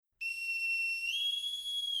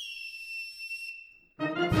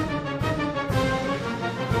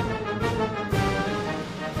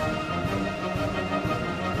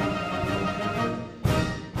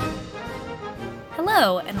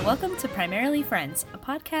Hello, and welcome to Primarily Friends, a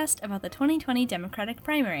podcast about the 2020 Democratic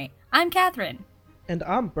primary. I'm Catherine. And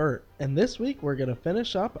I'm Bert, and this week we're going to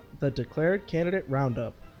finish up the declared candidate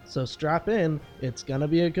roundup. So strap in, it's going to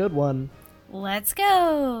be a good one. Let's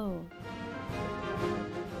go!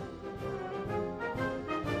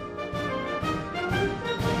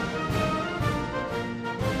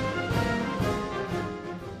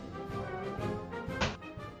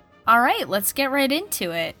 Alright, let's get right into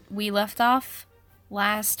it. We left off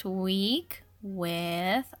last week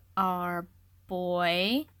with our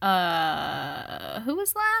boy, who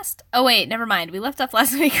was last? Oh wait, never mind. We left off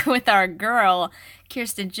last week with our girl,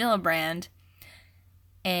 Kirsten Gillibrand,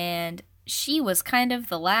 and she was kind of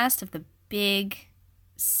the last of the big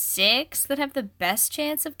six that have the best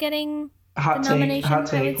chance of getting the nomination. Hot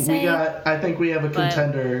take. I think we have a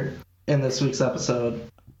contender in this week's episode.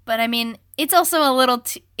 But I mean, it's also a little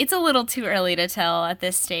too early to tell at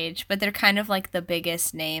this stage, but they're kind of like the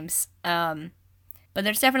biggest names. But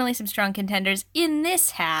there's definitely some strong contenders in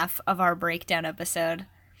this half of our breakdown episode.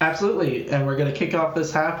 Absolutely, and we're going to kick off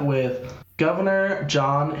this half with Governor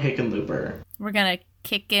John Hickenlooper. We're going to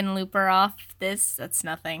kick in Looper off this? That's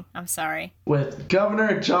nothing. I'm sorry. With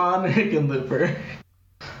Governor John Hickenlooper.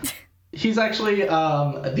 He's actually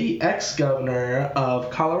the ex-governor of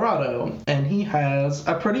Colorado, and he has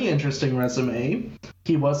a pretty interesting resume.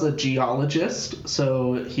 He was a geologist,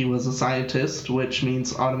 so he was a scientist, which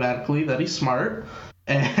means automatically that he's smart.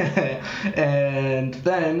 And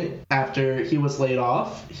then, after he was laid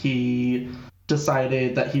off, he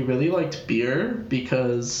decided that he really liked beer,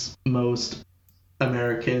 because most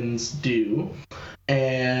Americans do.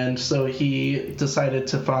 And so he decided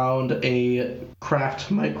to found a craft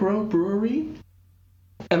microbrewery.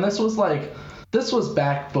 And this was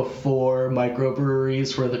back before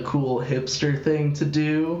microbreweries were the cool hipster thing to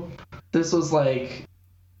do. This was like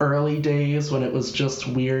early days when it was just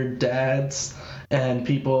weird dads and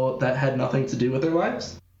people that had nothing to do with their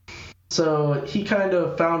lives. So he kind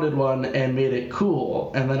of founded one and made it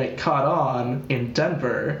cool, and then it caught on in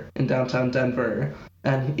Denver, in downtown Denver.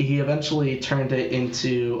 And he eventually turned it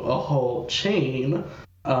into a whole chain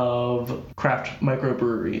of craft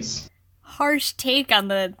microbreweries. Harsh take on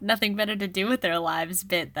the nothing better to do with their lives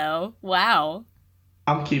bit, though. Wow.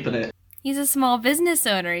 I'm keeping it. He's a small business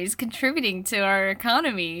owner. He's contributing to our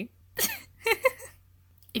economy.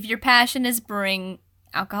 If your passion is brewing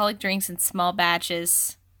alcoholic drinks in small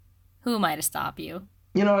batches, who am I to stop you?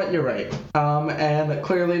 You know what? You're right. And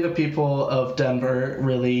clearly the people of Denver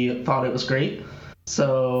really thought it was great.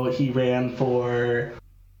 So he ran for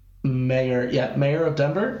mayor of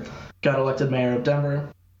Denver, got elected mayor of Denver.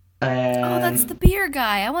 And oh, that's the beer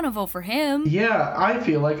guy. I want to vote for him. Yeah, I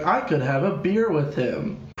feel like I could have a beer with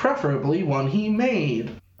him, preferably one he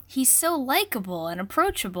made. He's so likable and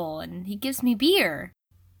approachable, and he gives me beer.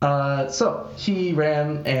 So he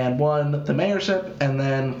ran and won the mayorship, and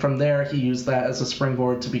then from there he used that as a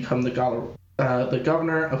springboard to become the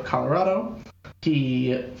governor of Colorado.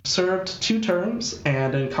 He served 2 terms,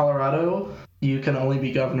 and in Colorado, you can only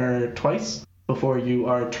be governor twice before you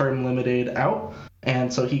are term limited out,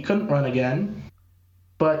 and so he couldn't run again.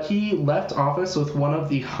 But he left office with one of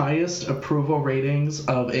the highest approval ratings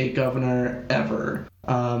of a governor ever.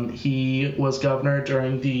 He was governor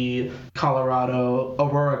during the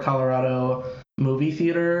Aurora, Colorado movie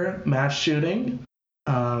theater mass shooting,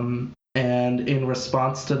 and in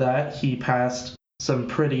response to that, he passed some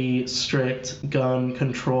pretty strict gun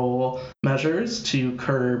control measures to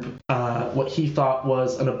curb what he thought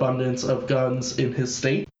was an abundance of guns in his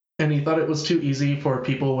state. And he thought it was too easy for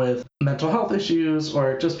people with mental health issues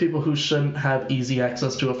or just people who shouldn't have easy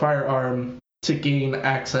access to a firearm to gain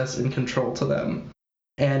access and control to them.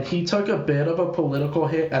 And he took a bit of a political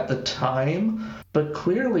hit at the time, but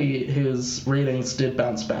clearly his ratings did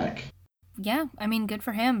bounce back. Yeah, I mean, good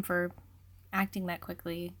for him for acting that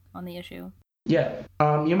quickly on the issue. Yeah,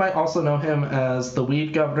 you might also know him as the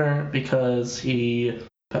weed governor because he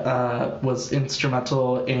was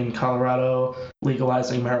instrumental in Colorado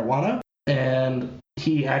legalizing marijuana, and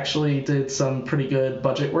he actually did some pretty good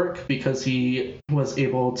budget work because he was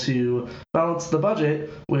able to balance the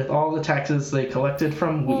budget with all the taxes they collected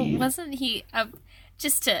from weed. Well, wasn't he,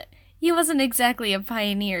 he wasn't exactly a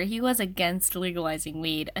pioneer. He was against legalizing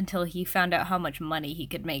weed until he found out how much money he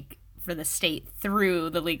could make for the state through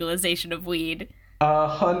the legalization of weed.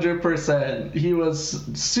 100%. He was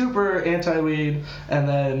super anti-weed, and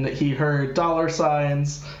then he heard dollar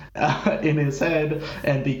signs in his head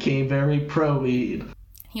and became very pro-weed.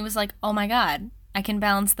 He was like, oh my god, I can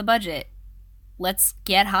balance the budget. Let's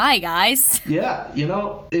get high, guys. Yeah, you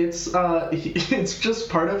know, it's just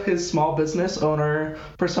part of his small business owner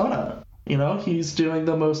persona. You know, he's doing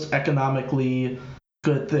the most economically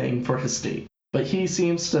good thing for his state. But he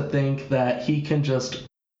seems to think that he can just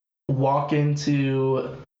walk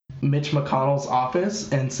into Mitch McConnell's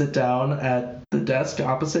office and sit down at the desk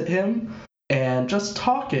opposite him and just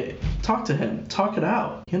talk to him, talk it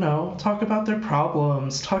out, you know, talk about their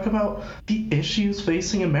problems, talk about the issues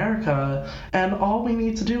facing America, and all we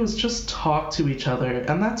need to do is just talk to each other,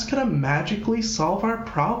 and that's gonna magically solve our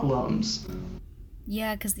problems.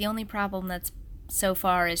 Yeah, because the only problem that's so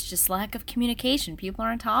far is just lack of communication. People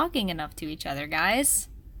aren't talking enough to each other, guys.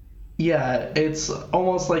 Yeah, it's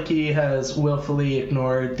almost like he has willfully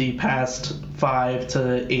ignored the past 5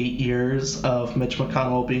 to 8 years of Mitch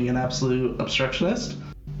McConnell being an absolute obstructionist.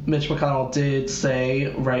 Mitch McConnell did say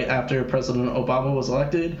right after President Obama was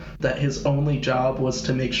elected that his only job was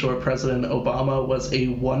to make sure President Obama was a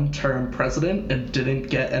one-term president and didn't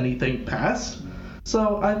get anything passed.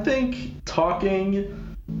 So I think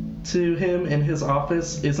talking to him in his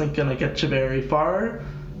office isn't going to get you very far,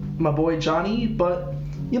 my boy Johnny, but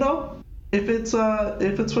you know, if it's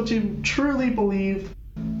what you truly believe,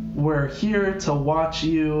 we're here to watch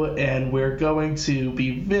you, and we're going to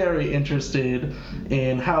be very interested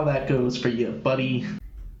in how that goes for you, buddy.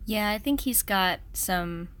 Yeah, I think he's got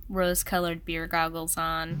some rose-colored beer goggles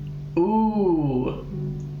on. Ooh.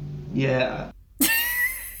 Yeah.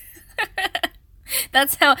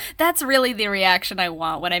 That's really the reaction I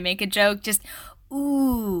want when I make a joke. Just,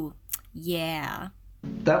 ooh, yeah.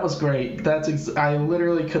 That was great. I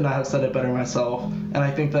literally could not have said it better myself, and I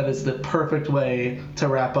think that is the perfect way to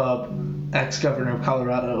wrap up ex-governor of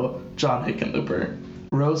Colorado, John Hickenlooper.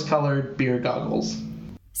 Rose-colored beer goggles.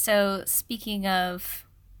 So, speaking of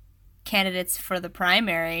candidates for the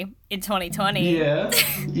primary in 2020,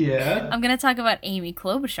 yeah, I'm going to talk about Amy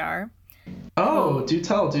Klobuchar. Oh, do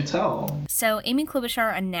tell. So, Amy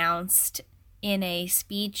Klobuchar announced in a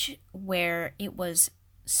speech where it was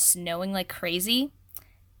snowing like crazy.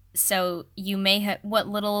 So you may have, what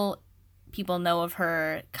little people know of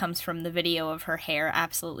her comes from the video of her hair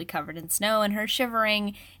absolutely covered in snow and her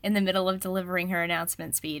shivering in the middle of delivering her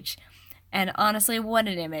announcement speech. And honestly, what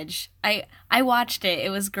an image. I watched it. It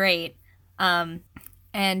was great. And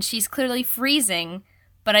she's clearly freezing,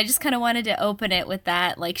 but I just kind of wanted to open it with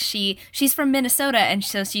that. Like she's from Minnesota, and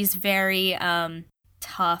so she's very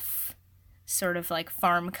tough, sort of like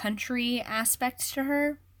farm country aspect to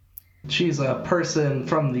her. She's a person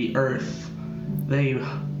from the earth. They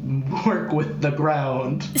work with the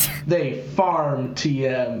ground. They farm,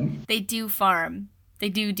 TM. They do farm. They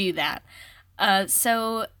do that.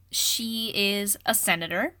 So she is a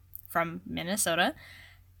senator from Minnesota,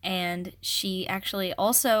 and she actually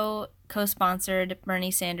also co-sponsored Bernie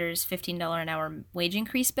Sanders' $15 an hour wage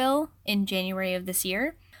increase bill in January of this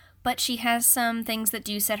year. But she has some things that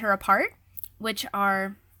do set her apart, which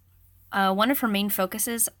are one of her main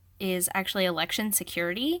focuses is actually election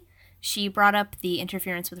security. She brought up the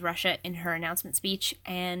interference with Russia in her announcement speech,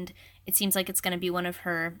 and it seems like it's going to be one of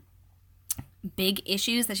her big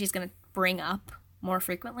issues that she's going to bring up more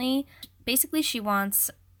frequently. Basically, she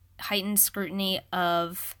wants heightened scrutiny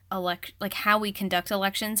of how we conduct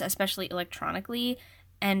elections, especially electronically,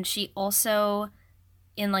 and she also,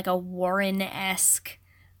 in like a Warren-esque,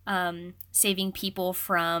 saving people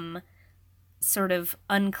from sort of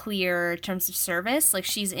unclear terms of service. Like,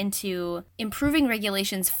 she's into improving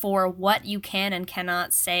regulations for what you can and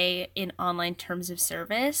cannot say in online terms of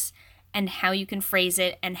service and how you can phrase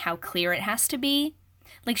it and how clear it has to be.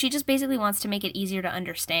 Like, she just basically wants to make it easier to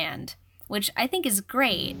understand, which I think is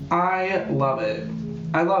great. I love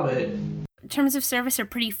it. Terms of service are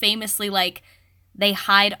pretty famously like they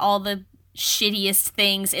hide all the shittiest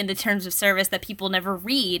things in the terms of service that people never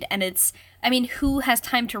read, and who has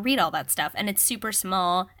time to read all that stuff? And it's super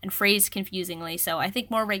small and phrased confusingly, so I think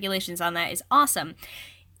more regulations on that is awesome.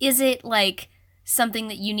 Is it like something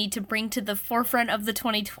that you need to bring to the forefront of the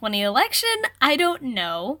 2020 election? I don't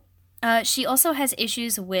know. She also has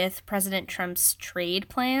issues with President Trump's trade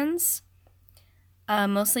plans,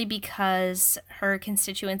 mostly because her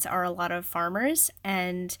constituents are a lot of farmers,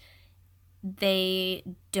 and they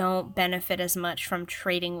don't benefit as much from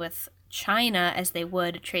trading with China as they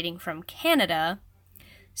would trading from Canada.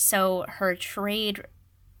 So her trade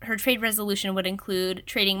resolution would include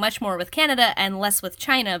trading much more with Canada and less with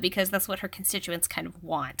China, because that's what her constituents kind of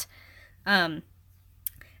want. And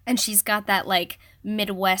she's got that like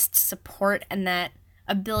Midwest support and that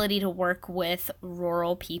ability to work with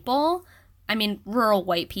rural people. I mean, rural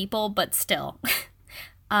white people, but still.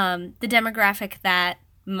 The demographic that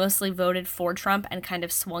mostly voted for Trump and kind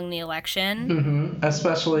of swung the election. Mm-hmm.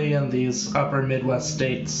 Especially in these upper Midwest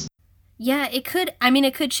states. Yeah, it could. I mean,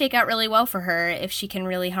 it could shake out really well for her if she can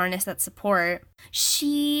really harness that support.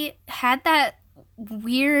 She had that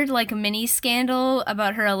weird, like, mini scandal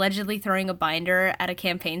about her allegedly throwing a binder at a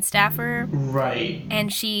campaign staffer. Right.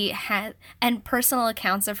 And and personal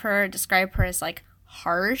accounts of her describe her as, like,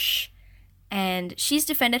 harsh. And she's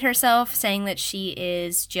defended herself, saying that she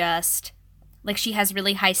is just, like, she has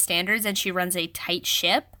really high standards and she runs a tight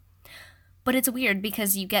ship. But it's weird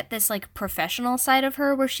because you get this, like, professional side of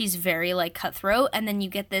her where she's very, like, cutthroat, and then you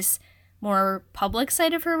get this more public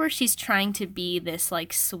side of her where she's trying to be this,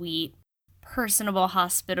 like, sweet, personable,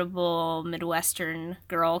 hospitable, Midwestern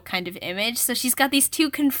girl kind of image. So she's got these two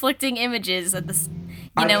conflicting images at this,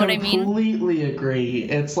 you know what I mean? I completely agree.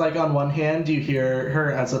 It's like, on one hand, you hear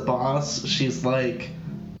her as a boss. She's, like,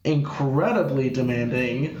 incredibly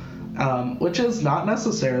demanding, which is not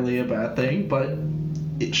necessarily a bad thing, but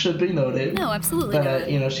it should be noted. No, absolutely that,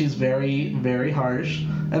 not. You know, she's very, very harsh.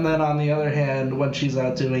 And then on the other hand, when she's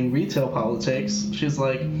out doing retail politics, she's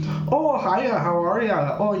like, oh, hiya, how are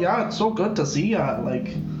ya? Oh, yeah, it's so good to see ya. Like,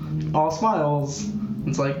 all smiles.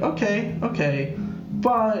 It's like, okay.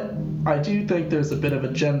 But I do think there's a bit of a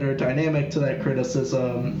gender dynamic to that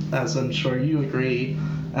criticism, as I'm sure you agree,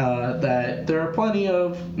 that there are plenty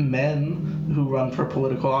of men who run for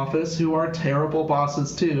political office who are terrible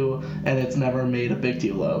bosses too, and it's never made a big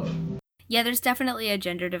deal of. Yeah, there's definitely a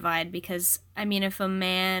gender divide because, I mean, if a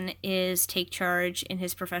man is take charge in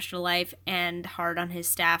his professional life and hard on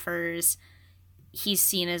his staffers, he's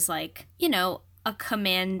seen as, like, you know, a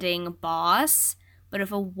commanding boss. But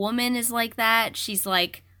if a woman is like that, she's,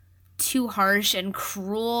 like, too harsh and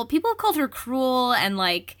cruel. People have called her cruel, and,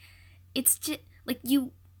 like, it's just, like,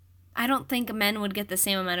 I don't think men would get the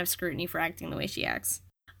same amount of scrutiny for acting the way she acts.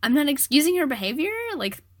 I'm not excusing her behavior.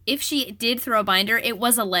 Like, if she did throw a binder, it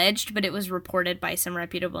was alleged, but it was reported by some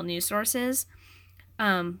reputable news sources.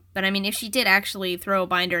 But I mean, if she did actually throw a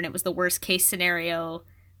binder and it was the worst case scenario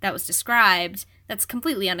that was described, that's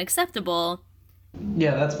completely unacceptable.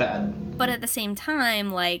 Yeah, that's bad. But at the same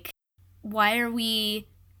time, like, why are we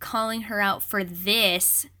calling her out for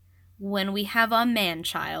this when we have a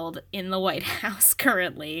man-child in the White House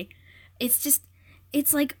currently?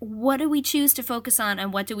 It's like, what do we choose to focus on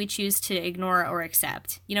and what do we choose to ignore or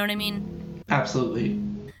accept? You know what I mean? Absolutely.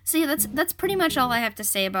 So yeah, that's pretty much all I have to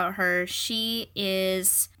say about her.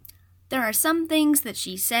 There are some things that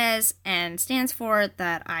she says and stands for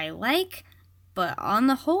that I like, but on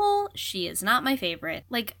the whole, she is not my favorite.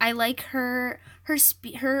 Like, I like her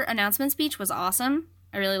announcement speech was awesome.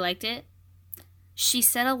 I really liked it. She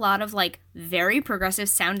said a lot of, like, very progressive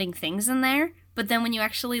sounding things in there. But then when you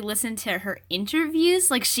actually listen to her interviews,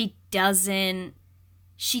 like, she doesn't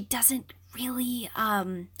really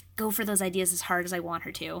go for those ideas as hard as I want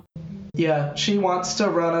her to. Yeah, she wants to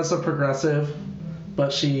run as a progressive,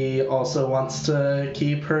 but she also wants to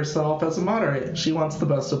keep herself as a moderate. She wants the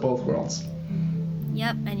best of both worlds.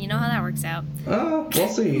 Yep, and you know how that works out. We'll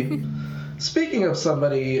see. Speaking of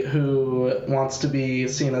somebody who wants to be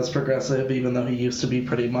seen as progressive even though he used to be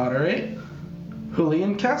pretty moderate,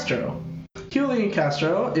 Julian Castro. Julian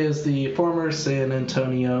Castro is the former San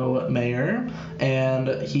Antonio mayor,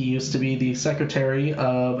 and he used to be the Secretary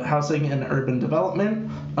of Housing and Urban Development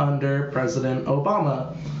under President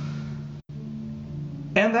Obama.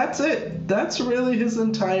 And that's it. That's really his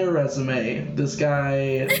entire resume. This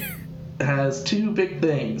guy has two big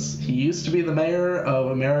things. He used to be the mayor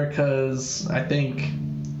of America's, I think,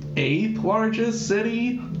 8th largest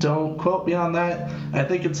city. Don't quote me on that. I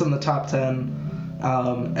think it's in the top 10.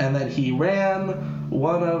 And then he ran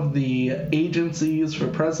one of the agencies for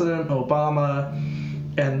President Obama,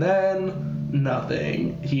 and then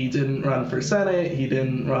nothing. He didn't run for Senate, he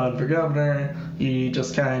didn't run for governor, he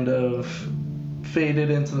just kind of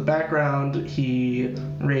faded into the background. He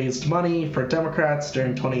raised money for Democrats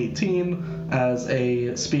during 2018 as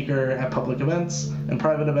a speaker at public events and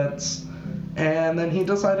private events, and then he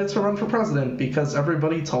decided to run for president because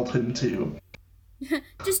everybody told him to.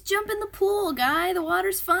 Just jump in the pool, guy. The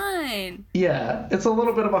water's fine. Yeah, it's a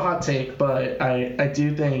little bit of a hot take, but I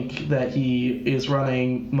do think that he is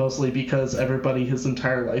running mostly because everybody his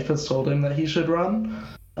entire life has told him that he should run.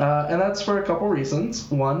 And that's for a couple reasons.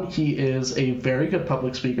 One, he is a very good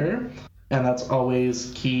public speaker, and that's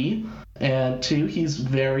always key. And two, he's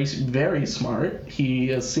very, very smart.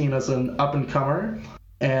 He is seen as an up-and-comer,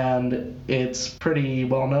 and it's pretty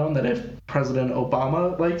well known that if President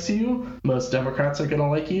Obama likes you, most Democrats are going to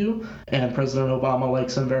like you, and President Obama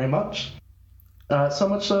likes him very much. So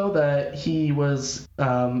much so that he was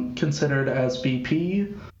considered as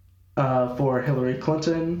VP for Hillary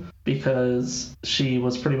Clinton because she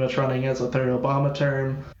was pretty much running as a third Obama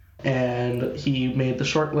term, and he made the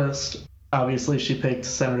short list Obviously, she picked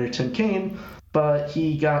Senator Tim Kaine, but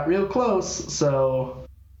he got real close, so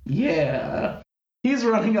yeah. He's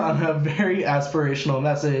running on a very aspirational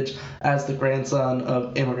message as the grandson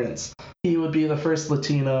of immigrants. He would be the first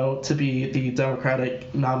Latino to be the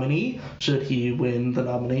Democratic nominee should he win the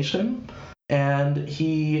nomination. And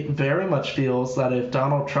he very much feels that if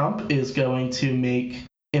Donald Trump is going to make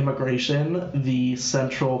immigration the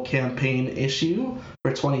central campaign issue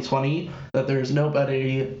for 2020, that there's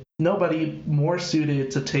nobody more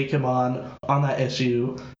suited to take him on that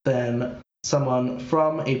issue than someone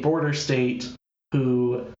from a border state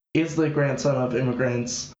who is the grandson of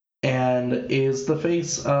immigrants and is the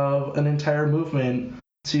face of an entire movement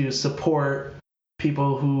to support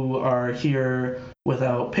people who are here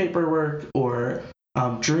without paperwork or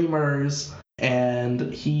dreamers.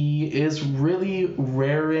 And he is really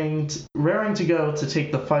raring to go to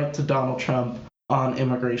take the fight to Donald Trump on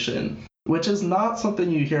immigration, which is not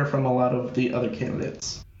something you hear from a lot of the other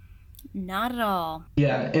candidates. Not at all.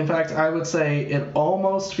 Yeah, in fact, I would say it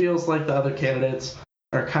almost feels like the other candidates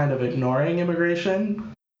are kind of ignoring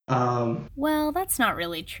immigration. Well, that's not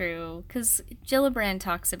really true, because Gillibrand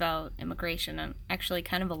talks about immigration actually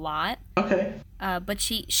kind of a lot. Okay. But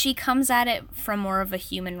she comes at it from more of a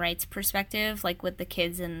human rights perspective, like with the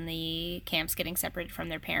kids in the camps getting separated from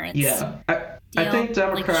their parents. Yeah. I think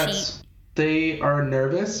Democrats, they are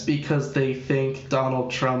nervous because they think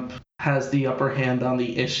Donald Trump has the upper hand on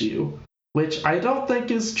the issue, which I don't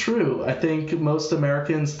think is true. I think most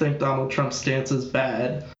Americans think Donald Trump's stance is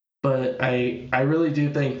bad. But I really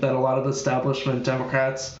do think that a lot of establishment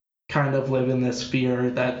Democrats kind of live in this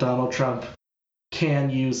fear that Donald Trump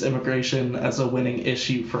can use immigration as a winning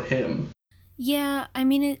issue for him. Yeah, I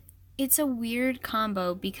mean, it's a weird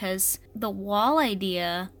combo because the wall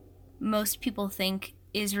idea, most people think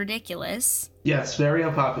is ridiculous. Yes, very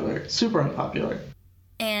unpopular. Super unpopular.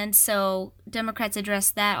 And so Democrats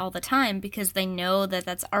address that all the time because they know that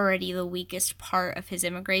that's already the weakest part of his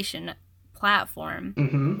immigration platform.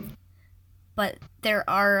 Mm-hmm. But there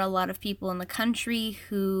are a lot of people in the country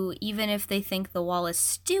who, even if they think the wall is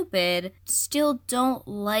stupid, still don't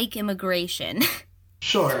like immigration.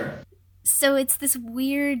 Sure. So it's this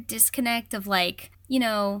weird disconnect of like,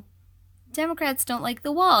 Democrats don't like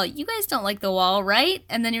the wall. You guys don't like the wall, right?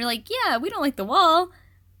 And then you're like, yeah, we don't like the wall.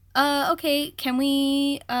 Okay, can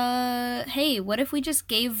we, hey, what if we just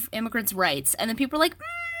gave immigrants rights? And then people are like,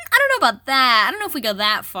 I don't know about that. I don't know if we go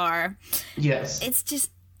that far. Yes. It's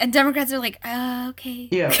just, and Democrats are like, okay.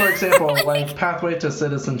 Yeah, for example, like Pathway to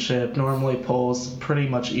Citizenship normally polls pretty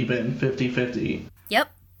much even, 50-50.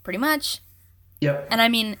 Yep, pretty much. Yep. And I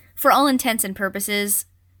mean, for all intents and purposes,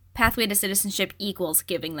 Pathway to Citizenship equals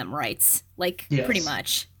giving them rights. Like, yes. Pretty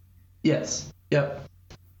much. Yes. Yep.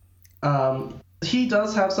 He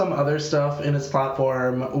does have some other stuff in his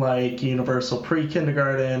platform, like universal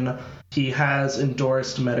pre-kindergarten. He has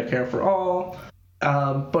endorsed Medicare for all.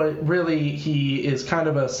 But really, he is kind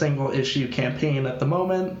of a single-issue campaign at the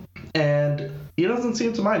moment, and he doesn't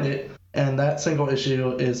seem to mind it. And that single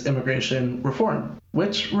issue is immigration reform,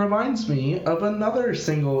 which reminds me of another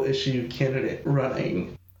single-issue candidate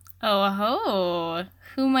running. Oh, ho!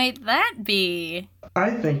 Who might that be? I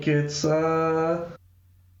think it's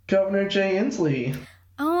Governor Jay Inslee.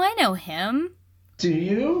 Oh, I know him. Do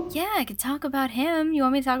you? Yeah, I could talk about him. You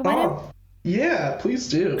want me to talk about him? Yeah, please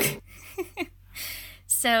do.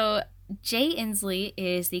 So, Jay Inslee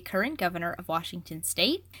is the current governor of Washington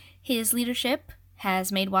State. His leadership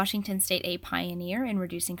has made Washington State a pioneer in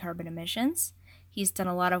reducing carbon emissions. He's done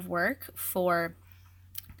a lot of work for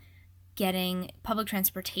getting public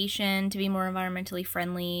transportation to be more environmentally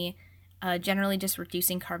friendly, generally just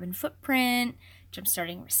reducing carbon footprint,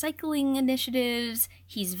 jumpstarting recycling initiatives.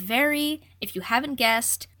 He's if you haven't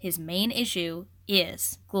guessed, his main issue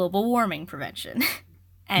is global warming prevention.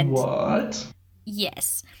 And what?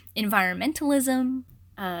 Yes. Environmentalism,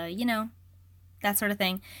 that sort of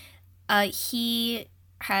thing. He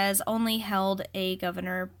has only held a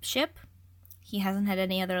governorship. He hasn't had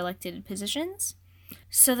any other elected positions.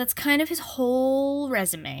 So that's kind of his whole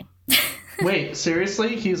resume. Wait,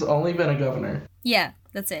 seriously? He's only been a governor? Yeah,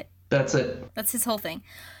 that's it. That's it. That's his whole thing.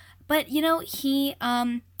 But, he's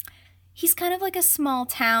kind of like a small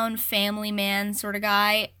town family man sort of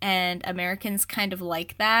guy, and Americans kind of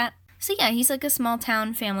like that. So yeah, he's like a small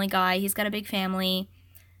town family guy. He's got a big family,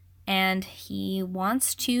 and he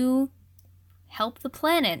wants to help the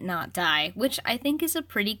planet not die, which I think is a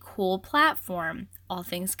pretty cool platform, all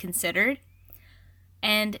things considered.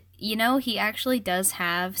 And, he actually does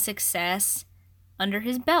have success under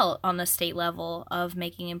his belt on the state level of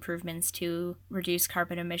making improvements to reduce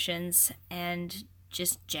carbon emissions and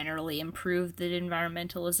just generally improve the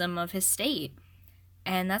environmentalism of his state.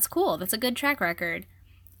 And that's cool. That's a good track record.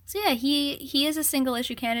 So yeah, he is a single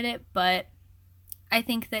issue candidate, but I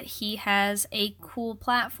think that he has a cool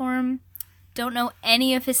platform. Don't know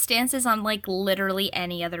any of his stances on, like, literally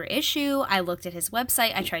any other issue. I looked at his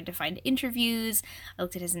website. I tried to find interviews. I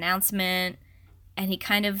looked at his announcement. And he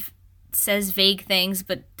kind of says vague things,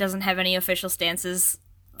 but doesn't have any official stances.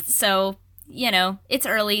 So, it's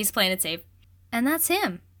early. He's playing it safe. And that's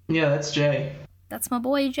him. Yeah, that's Jay. That's my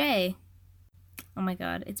boy, Jay. Oh my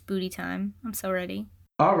god, it's booty time. I'm so ready.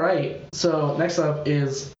 All right. So next up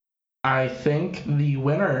is, I think, the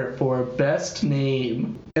winner for best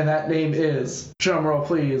name. And that name is, drumroll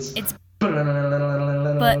please. It's but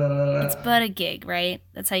a gig, right?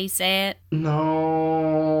 That's how you say it? No.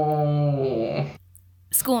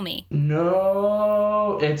 School me.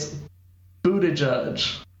 No, it's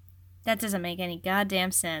Buttigieg. That doesn't make any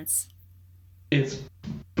goddamn sense. It's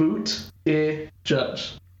Buttigieg.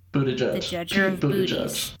 Buttigieg. The judger of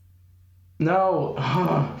booties. No,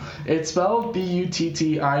 it's spelled Buttigieg.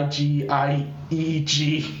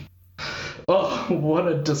 Oh, what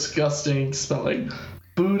a disgusting spelling.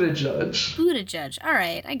 Buttigieg. All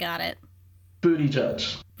right, I got it.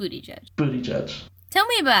 Buttigieg. Tell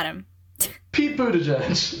me about him. Pete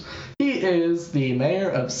Buttigieg. He is the mayor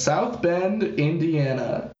of South Bend,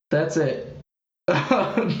 Indiana. That's it.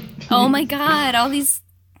 Oh my god, all these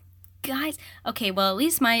guys. Okay, well, at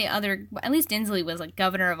least Inslee was like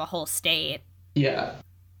governor of a whole state. Yeah.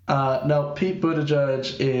 No, Pete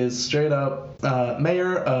Buttigieg is straight up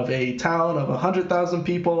mayor of a town of 100,000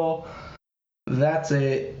 people. That's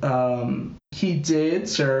it. He did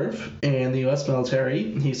serve in the U.S.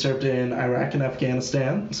 military. He served in Iraq and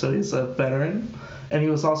Afghanistan, so he's a veteran. And he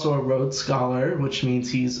was also a Rhodes Scholar, which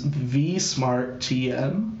means he's the smart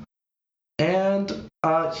TM. And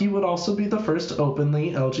he would also be the first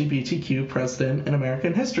openly LGBTQ president in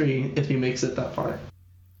American history if he makes it that far.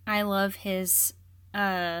 I love his,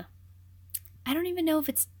 I don't even know if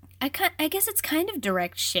it's, I guess it's kind of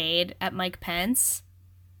direct shade at Mike Pence.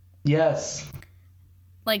 Yes.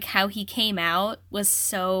 Like how he came out was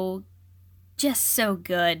just so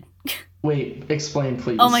good. Wait, explain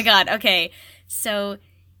please. Oh my god, okay. So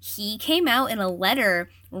he came out in a letter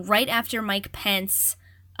right after Mike Pence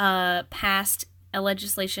passed a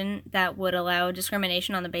legislation that would allow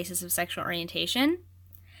discrimination on the basis of sexual orientation.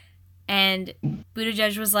 And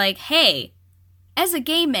Buttigieg was like, hey, as a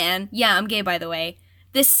gay man, yeah, I'm gay by the way,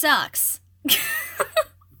 this sucks.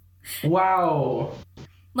 Wow.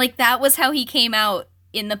 Like, that was how he came out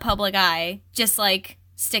in the public eye, just like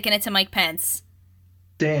sticking it to Mike Pence.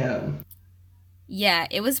 Damn. Yeah,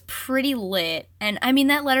 it was pretty lit. And I mean,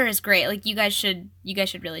 that letter is great. Like, you guys should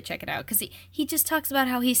really check it out, because he just talks about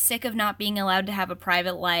how he's sick of not being allowed to have a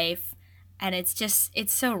private life, and it's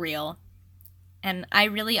so real. And I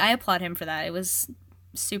applaud him for that. It was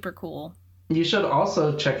super cool. You should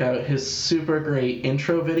also check out his super great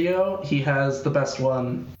intro video. He has the best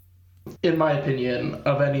one, in my opinion,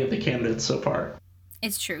 of any of the candidates so far.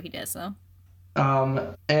 It's true, he does, though.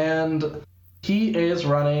 And he is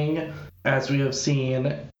running, as we have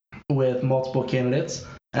seen with multiple candidates,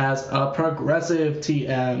 as a progressive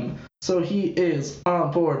TM. So he is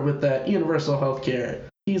on board with that universal health care.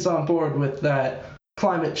 He's on board with that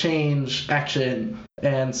climate change action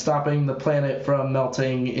and stopping the planet from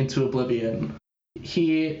melting into oblivion.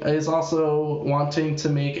 He is also wanting to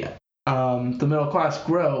make the middle class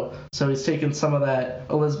grow, so he's taking some of that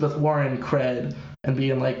Elizabeth Warren cred and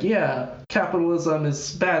being like, yeah, capitalism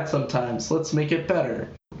is bad sometimes, let's make it better.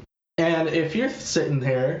 And if you're sitting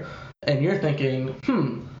there and you're thinking,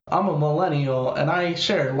 I'm a millennial and I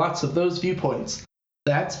share lots of those viewpoints,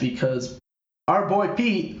 that's because our boy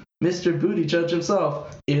Pete, Mr. Buttigieg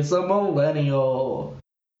himself, is a millennial.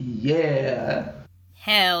 Yeah.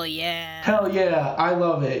 Hell yeah. Hell yeah, I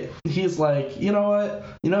love it. He's like, you know what?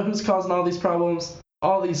 You know who's causing all these problems?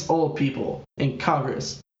 All these old people in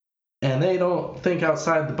Congress. And they don't think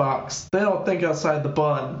outside the box. They don't think outside the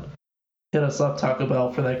bun. Hit us up, Taco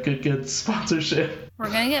Bell, for that good sponsorship. We're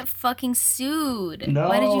gonna get fucking sued. No.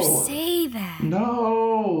 Why did you say that?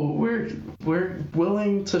 No. We're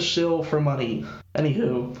willing to shill for money.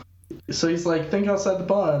 Anywho. So he's like, think outside the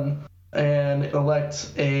bun and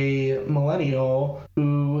elect a millennial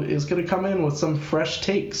who is going to come in with some fresh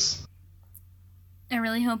takes. I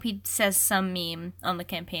really hope he says some meme on the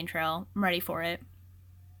campaign trail. I'm ready for it.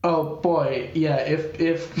 Oh boy, yeah,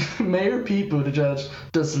 if Mayor Pete Buttigieg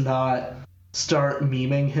does not start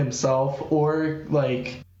memeing himself or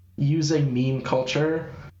like using meme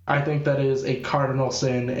culture, I think that is a cardinal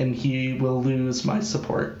sin and he will lose my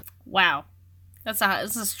support. Wow. That's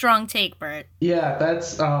a strong take, Bert. Yeah,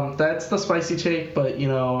 that's the spicy take, but you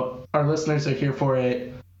know, our listeners are here for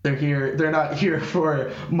it. They're not here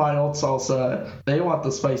for mild salsa. They want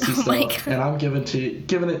the spicy stuff, and I'm giving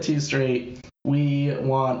it to you straight. We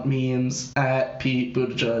want memes at Pete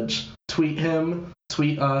Buttigieg. Tweet him,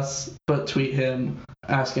 tweet us, but tweet him.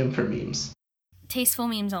 Ask him for memes. Tasteful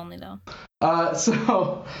memes only, though. That's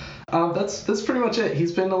pretty much it.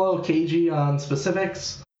 He's been a little cagey on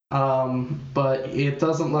specifics. But it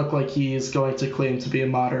doesn't look like he's going to claim to be a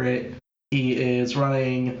moderate. He is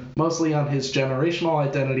running mostly on his generational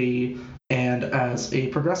identity and as a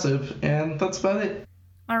progressive, and that's about it.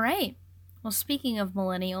 All right. Well, speaking of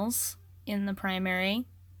millennials in the primary,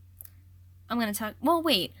 I'm going to talk... Well,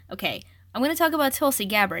 wait. Okay. I'm going to talk about Tulsi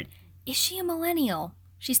Gabbard. Is she a millennial?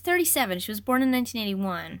 She's 37. She was born in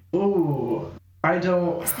 1981. Ooh.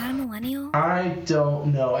 Is that a millennial? I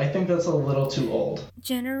don't know. I think that's a little too old.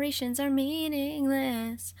 Generations are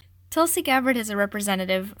meaningless. Tulsi Gabbard is a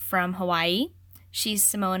representative from Hawaii. She's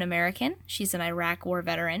Samoan American. She's an Iraq War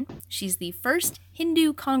veteran. She's the first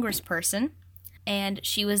Hindu congressperson. And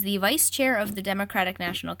she was the vice chair of the Democratic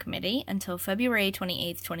National Committee until February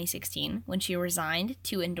 28, 2016, when she resigned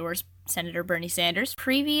to endorse Senator Bernie Sanders.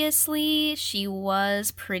 Previously, she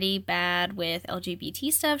was pretty bad with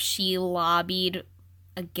LGBT stuff. She lobbied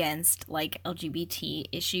against, like, LGBT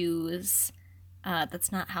issues.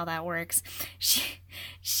 That's not how that works.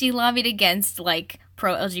 She lobbied against, like,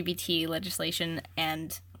 pro-LGBT legislation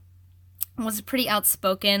and was pretty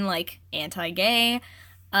outspoken, like, anti-gay.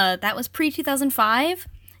 That was pre-2005.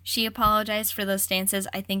 She apologized for those stances,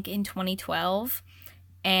 I think, in 2012.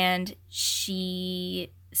 And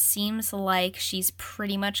she seems like she's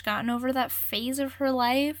pretty much gotten over that phase of her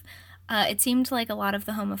life. It seemed like a lot of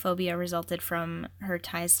the homophobia resulted from her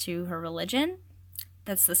ties to her religion.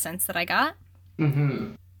 That's the sense that I got.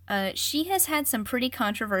 Mm-hmm. She has had some pretty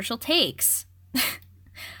controversial takes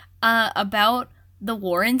about the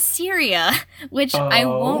war in Syria, which I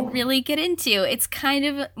won't really get into. It's kind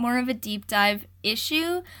of more of a deep dive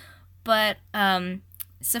issue, but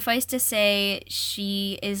suffice to say,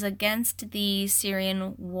 she is against the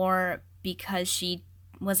Syrian war because she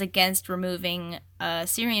was against removing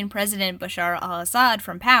Syrian President Bashar al-Assad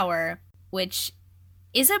from power, which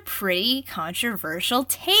is a pretty controversial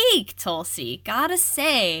take, Tulsi, gotta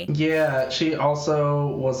say. Yeah, she also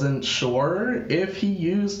wasn't sure if he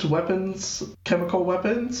used chemical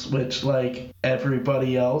weapons, which, like,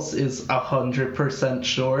 everybody else is 100%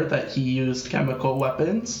 sure that he used chemical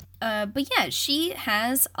weapons. But yeah, she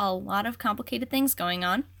has a lot of complicated things going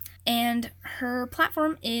on, and her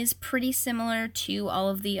platform is pretty similar to all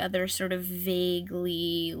of the other sort of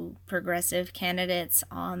vaguely progressive candidates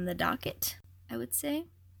on the docket, I would say.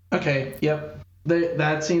 Okay, yep.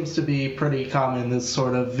 That seems to be pretty common, this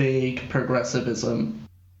sort of vague progressivism.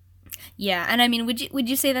 Yeah, and I mean, would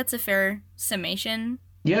you say that's a fair summation?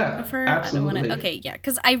 Yeah, of her? absolutely. Okay, yeah,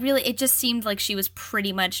 because it just seemed like she was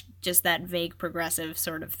pretty much just that vague progressive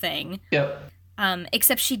sort of thing. Yep.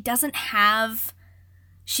 Except she doesn't have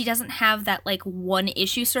that, like, one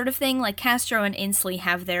issue sort of thing. Like, Castro and Inslee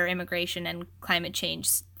have their immigration and climate change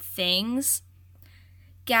things.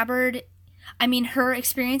 Gabbard, I mean, her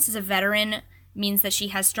experience as a veteran means that she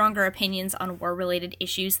has stronger opinions on war-related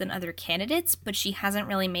issues than other candidates, but she hasn't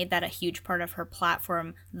really made that a huge part of her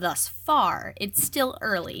platform thus far. It's still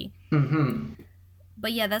early. Mm-hmm.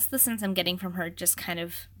 But yeah, that's the sense I'm getting from her, just kind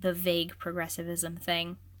of the vague progressivism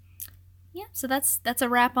thing. Yeah, so that's a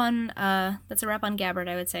wrap on Gabbard,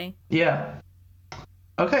 I would say. Yeah.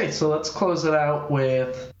 Okay, so let's close it out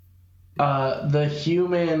with the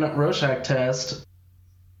human Rorschach test,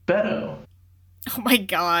 Beto. Oh my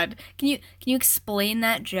god. Can you explain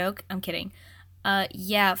that joke? I'm kidding.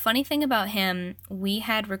 Yeah, funny thing about him, we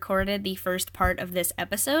had recorded the first part of this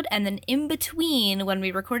episode, and then in between, when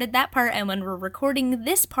we recorded that part and when we're recording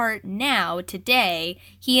this part now, today,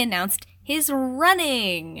 he announced his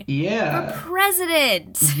running for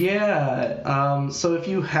president. Yeah. So if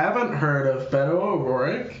you haven't heard of Beto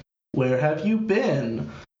O'Rourke, where have you been?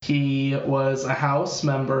 He was a House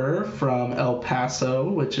member from El Paso,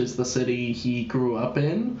 which is the city he grew up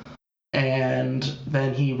in. And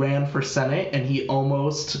then he ran for Senate, and he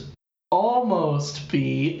almost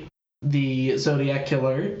beat the Zodiac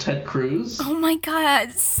Killer, Ted Cruz. Oh my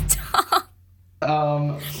god, stop.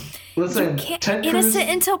 Listen, Ted Cruz, innocent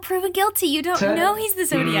until proven guilty. You don't know he's the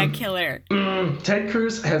Zodiac Killer. Ted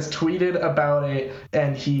Cruz has tweeted about it,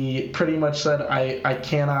 and he pretty much said, I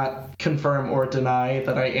cannot confirm or deny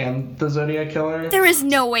that I am the Zodiac Killer. There is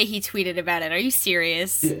no way he tweeted about it. Are you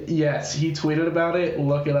serious? Yes, he tweeted about it.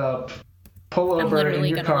 Look it up. Pull over in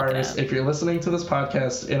your cars if you're listening to this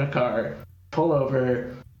podcast in a car. pull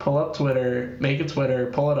over, pull up Twitter, make a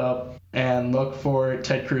Twitter, pull it up, and look for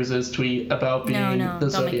Ted Cruz's tweet about being the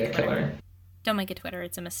Zodiac Killer. Don't make a Twitter.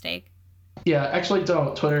 It's a mistake. Yeah, actually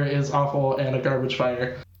don't. Twitter is awful and a garbage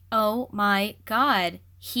fire. Oh my god.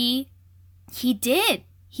 He did.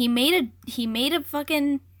 He made a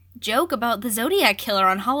fucking joke about the Zodiac Killer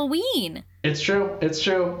on Halloween. It's true.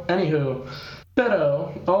 Anywho,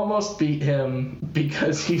 Beto almost beat him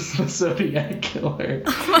because he's the Zodiac Killer.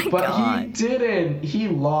 Oh my but god. He didn't. He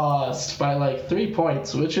lost by like 3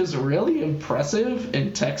 points, which is really impressive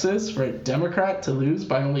in Texas for a Democrat to lose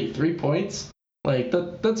by only 3 points. Like,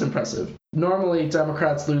 that's impressive. Normally,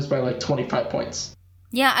 Democrats lose by like 25 points.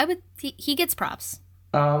 Yeah, he gets props.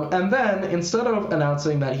 And then, instead of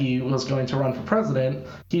announcing that he was going to run for president,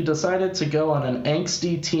 he decided to go on an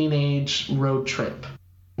angsty teenage road trip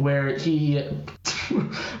where he,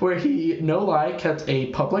 no lie, kept a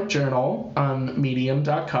public journal on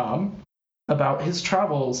Medium.com about his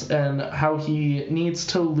travels and how he needs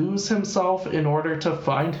to lose himself in order to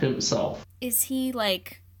find himself. Is he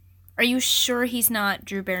like... Are you sure he's not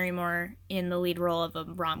Drew Barrymore in the lead role of a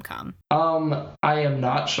rom-com? I am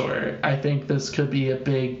not sure. I think this could be a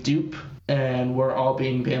big dupe, and we're all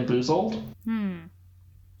being bamboozled.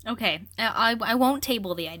 Okay, I won't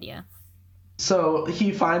table the idea. So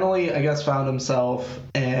he finally, I guess, found himself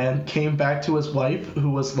and came back to his wife, who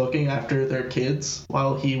was looking after their kids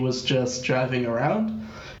while he was just driving around,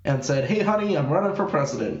 and said, "Hey, honey, I'm running for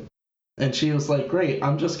president." And she was like, "Great,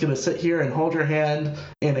 I'm just going to sit here and hold your hand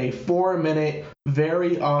in a 4-minute,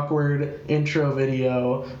 very awkward intro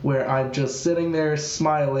video where I'm just sitting there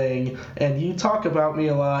smiling, and you talk about me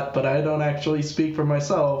a lot, but I don't actually speak for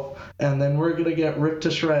myself, and then we're going to get ripped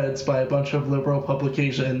to shreds by a bunch of liberal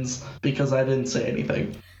publications because I didn't say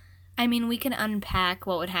anything." I mean, we can unpack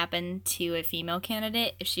what would happen to a female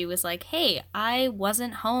candidate if she was like, "Hey, I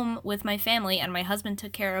wasn't home with my family, and my husband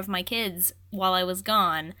took care of my kids while I was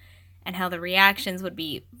gone," and how the reactions would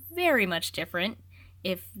be very much different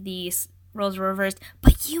if these roles were reversed.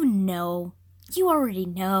 But you already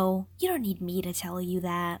know. You don't need me to tell you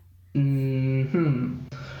that.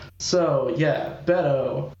 So, yeah,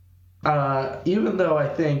 Beto, even though I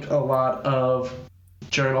think a lot of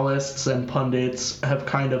journalists and pundits have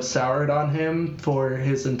kind of soured on him for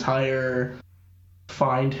his entire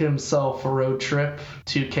find himself road trip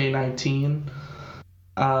to K19,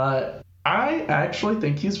 I actually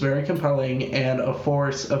think he's very compelling and a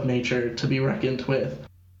force of nature to be reckoned with.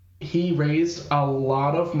 He raised a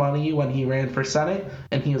lot of money when he ran for Senate,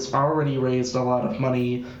 and he has already raised a lot of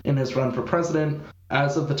money in his run for president.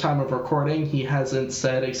 As of the time of recording, he hasn't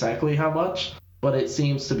said exactly how much, but it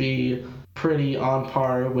seems to be pretty on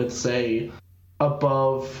par with, say,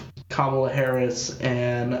 above Kamala Harris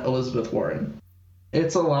and Elizabeth Warren.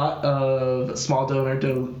 It's a lot of small donor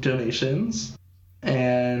donations.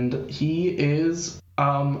 And he is,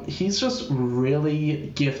 he's just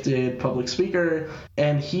really gifted public speaker,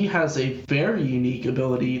 and he has a very unique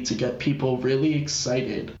ability to get people really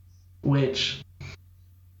excited, which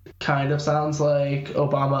kind of sounds like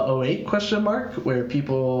Obama 08 ? Where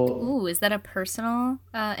people... Ooh, is that a personal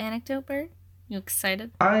anecdote, Bert? You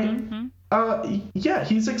excited? Yeah,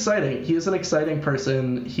 he's exciting. He is an exciting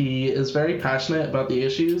person. He is very passionate about the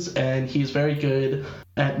issues, and he's very good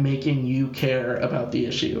at making you care about the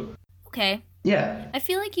issue. Okay. Yeah. I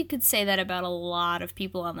feel like you could say that about a lot of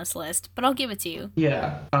people on this list, but I'll give it to you.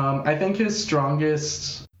 Yeah. I think his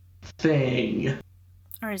strongest thing...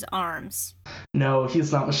 Are his arms. No,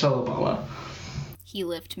 he's not Michelle Obama. He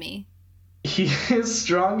lift me. His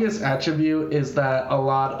strongest attribute is that a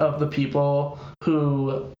lot of the people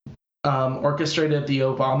who orchestrated the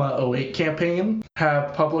Obama 08 campaign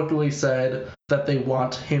have publicly said that they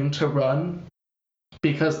want him to run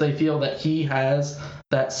because they feel that he has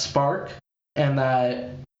that spark and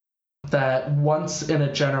that once in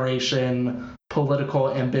a generation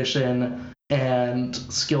political ambition and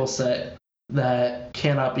skill set that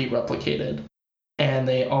cannot be replicated. And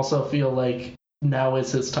they also feel like now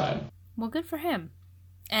is his time. Well, good for him.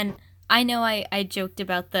 And I know I joked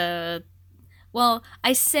about the... Well,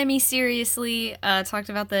 I semi-seriously talked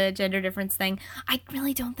about the gender difference thing. I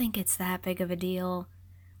really don't think it's that big of a deal.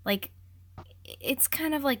 Like, it's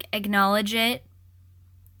kind of like acknowledge it,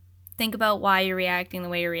 think about why you're reacting the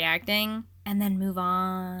way you're reacting, and then move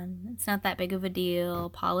on. It's not that big of a deal.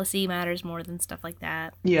 Policy matters more than stuff like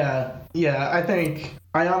that. Yeah,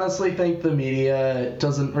 I honestly think the media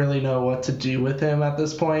doesn't really know what to do with him at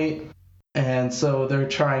this point, and so they're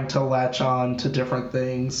trying to latch on to different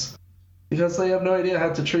things because they have no idea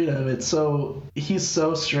how to treat him. He's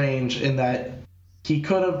so strange in that he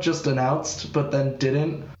could have just announced, but then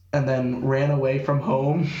didn't, and then ran away from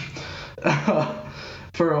home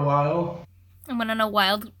for a while. I went on a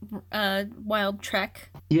wild trek.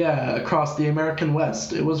 Yeah, across the American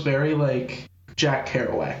West. It was very, like, Jack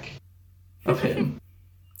Kerouac of him.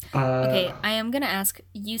 Okay, I am going to ask,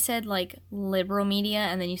 you said, like, liberal media,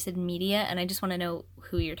 and then you said media, and I just want to know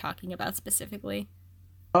who you're talking about specifically.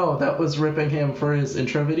 Oh, that was ripping him for his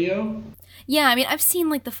intro video? Yeah, I mean, I've seen,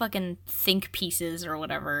 like, the fucking think pieces or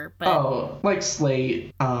whatever, but... Oh, like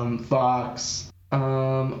Slate, Vox.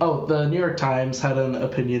 The New York Times had an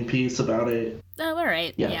opinion piece about it. Oh,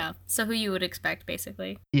 alright, yeah. So who you would expect,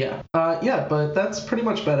 basically. Yeah. But that's pretty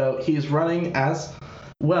much Beto. He's running as...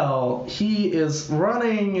 Well, he is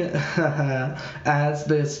running as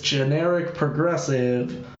this generic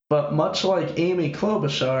progressive, but much like Amy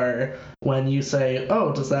Klobuchar, when you say,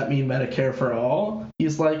 oh, does that mean Medicare for all?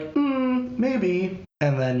 He's like, maybe.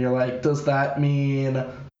 And then you're like, does that mean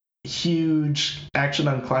huge action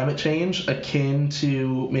on climate change, akin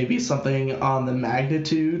to maybe something on the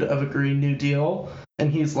magnitude of a Green New Deal?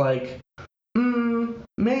 And he's like,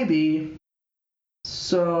 maybe.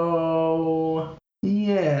 So...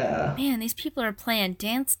 yeah. Man, these people are playing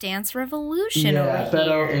Dance Dance Revolution over here.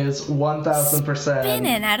 Beto is 1,000%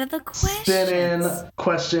 spinning out of the questions. Spinning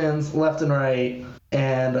questions left and right.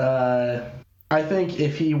 And I think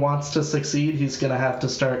if he wants to succeed, he's going to have to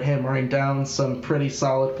start hammering down some pretty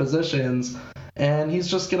solid positions. And he's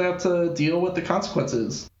just going to have to deal with the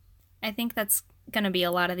consequences. I think that's going to be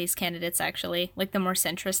a lot of these candidates, actually. Like the more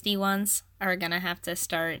centrist-y ones are going to have to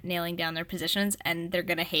start nailing down their positions, and they're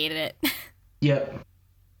going to hate it. Yep.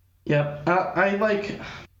 I like,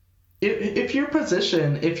 if your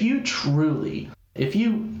position, if you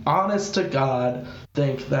honest to God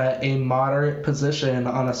think that a moderate position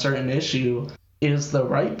on a certain issue is the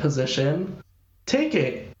right position, take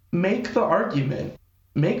it. Make the argument.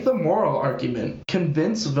 Make the moral argument.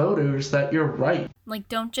 Convince voters that you're right. Like,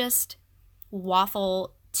 don't just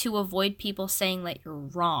waffle to avoid people saying that you're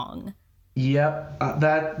wrong. Yep.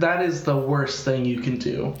 That is the worst thing you can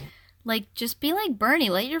do. Like, just be like Bernie.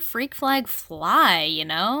 Let your freak flag fly, you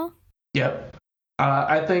know? Yep.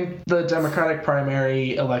 I think the Democratic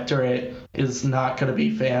primary electorate is not going to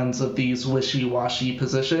be fans of these wishy-washy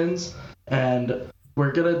positions, and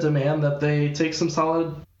we're going to demand that they take some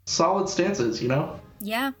solid stances, you know?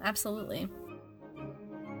 Yeah, absolutely.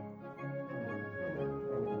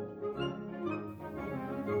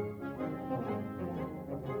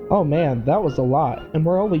 Oh man, that was a lot, and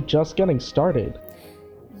we're only just getting started.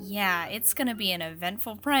 Yeah, it's going to be an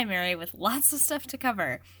eventful primary with lots of stuff to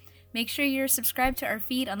cover. Make sure you're subscribed to our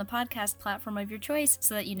feed on the podcast platform of your choice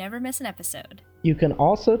so that you never miss an episode. You can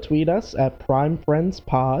also tweet us at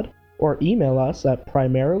PrimeFriendsPod or email us at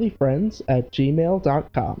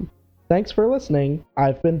primaryfriends@gmail.com. Thanks for listening.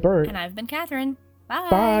 I've been Bert. And I've been Catherine. Bye.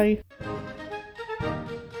 Bye.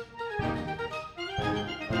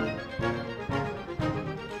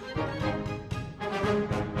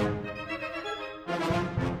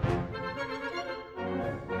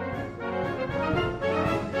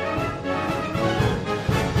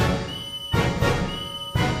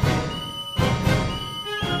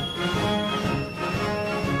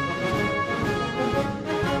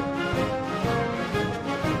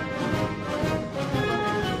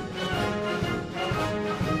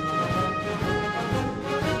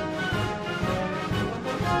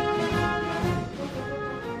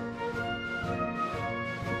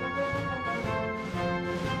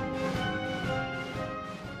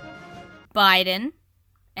 Biden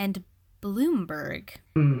and Bloomberg.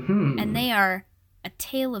 Mm-hmm. And they are a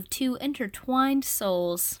tale of two intertwined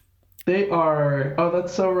souls. They are... Oh,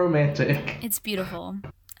 that's so romantic. It's beautiful.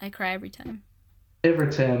 I cry every time.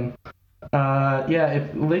 Iverton.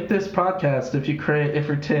 Link this podcast if you create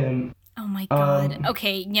Iverton. Oh my god.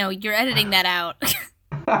 Okay, no, you're editing that out.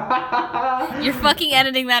 You're fucking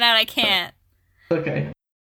editing that out. I can't. Okay.